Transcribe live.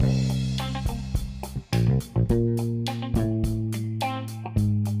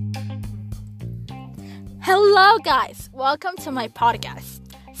Hello guys, welcome to my podcast,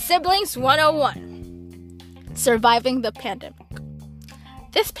 Siblings 101, Surviving the Pandemic.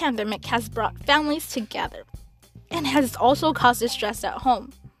 This pandemic has brought families together and has also caused distress at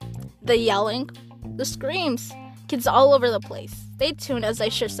home. The yelling, the screams, kids all over the place. Stay tuned as I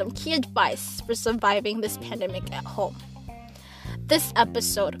share some key advice for surviving this pandemic at home. This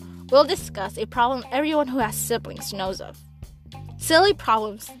episode will discuss a problem everyone who has siblings knows of. Silly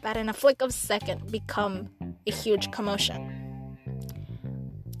problems that in a flick of a second become a huge commotion.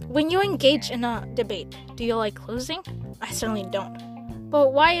 When you engage in a debate, do you like losing? I certainly don't.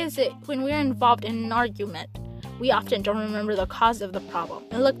 But why is it when we're involved in an argument, we often don't remember the cause of the problem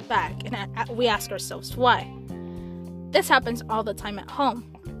and look back and we ask ourselves why? This happens all the time at home.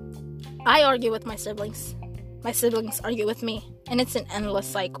 I argue with my siblings. My siblings argue with me, and it's an endless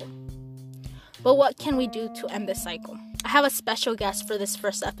cycle. But what can we do to end this cycle? I have a special guest for this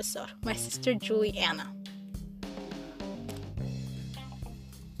first episode, my sister Juliana.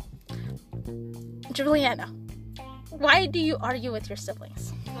 Juliana, why do you argue with your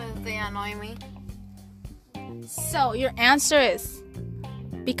siblings? Because they annoy me. So your answer is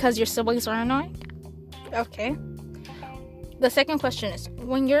because your siblings are annoying? Okay. The second question is,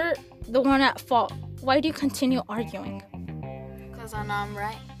 when you're the one at fault, why do you continue arguing? Because I know I'm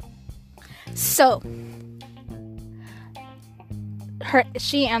right. So,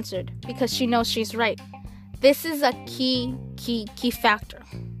 she answered because she knows she's right. This is a key factor.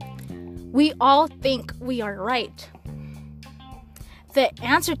 We all think we are right. The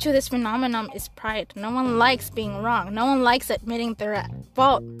answer to this phenomenon is pride. No one likes being wrong. No one likes admitting they're at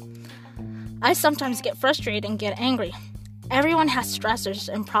fault. I sometimes get frustrated and get angry. Everyone has stressors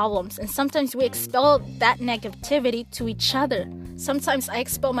and problems, and sometimes we expel that negativity to each other. Sometimes I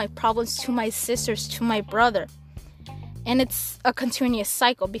expel my problems to my sisters, to my brother. And it's a continuous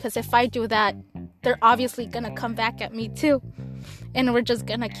cycle, because if I do that, they're obviously going to come back at me too. And we're just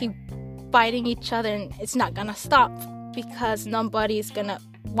going to keep fighting each other, and it's not going to stop, because nobody's going to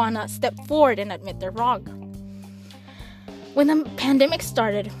want to step forward and admit they're wrong. When the pandemic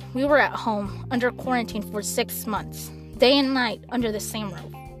started, we were at home under quarantine for 6 months, day and night under the same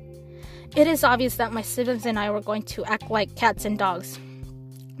roof. It is obvious that my siblings and I were going to act like cats and dogs,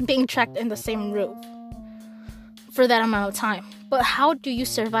 being trapped in the same roof for that amount of time. But how do you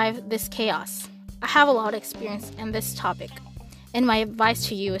survive this chaos? I have a lot of experience in this topic, and my advice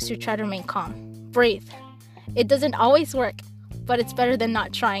to you is to try to remain calm. Breathe. It doesn't always work, but it's better than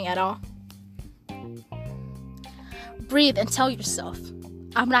not trying at all. Breathe and tell yourself,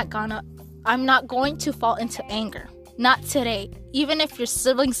 I'm not going to fall into anger. Not today. Even if your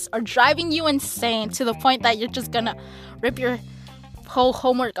siblings are driving you insane to the point that you're just gonna rip your whole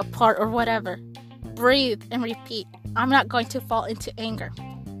homework apart or whatever. Breathe and repeat. I'm not going to fall into anger.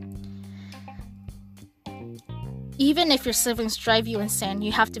 Even if your siblings drive you insane,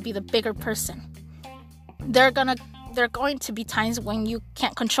 you have to be the bigger person. There are going to be times when you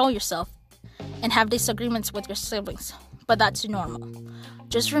can't control yourself and have disagreements with your siblings, but that's normal.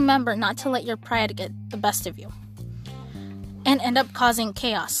 Just remember not to let your pride get the best of you and end up causing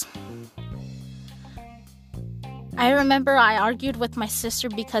chaos. I remember I argued with my sister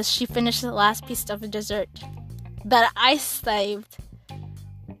because she finished the last piece of dessert that I saved,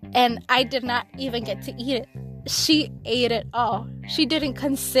 and I did not even get to eat it. She ate it all. She didn't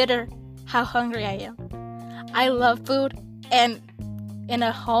consider how hungry I am. I love food, and in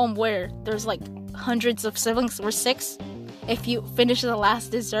a home where there's like hundreds of siblings, or 6, if you finish the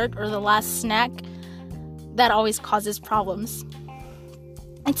last dessert or the last snack, that always causes problems.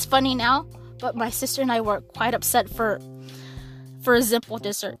 It's funny now, but my sister and I were quite upset for a simple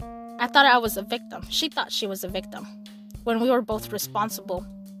dessert. I thought I was a victim. She thought she was a victim when we were both responsible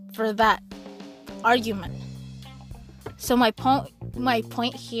for that argument. So my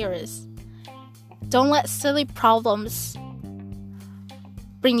point here is, don't let silly problems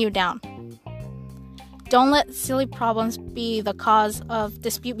bring you down. Don't let silly problems be the cause of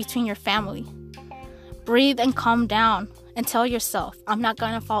dispute between your family. Breathe and calm down and tell yourself, I'm not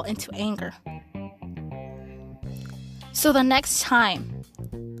going to fall into anger. So the next time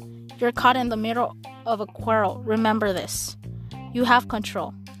you're caught in the middle of a quarrel, remember this. You have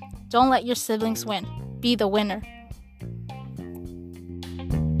control. Don't let your siblings win. Be the winner.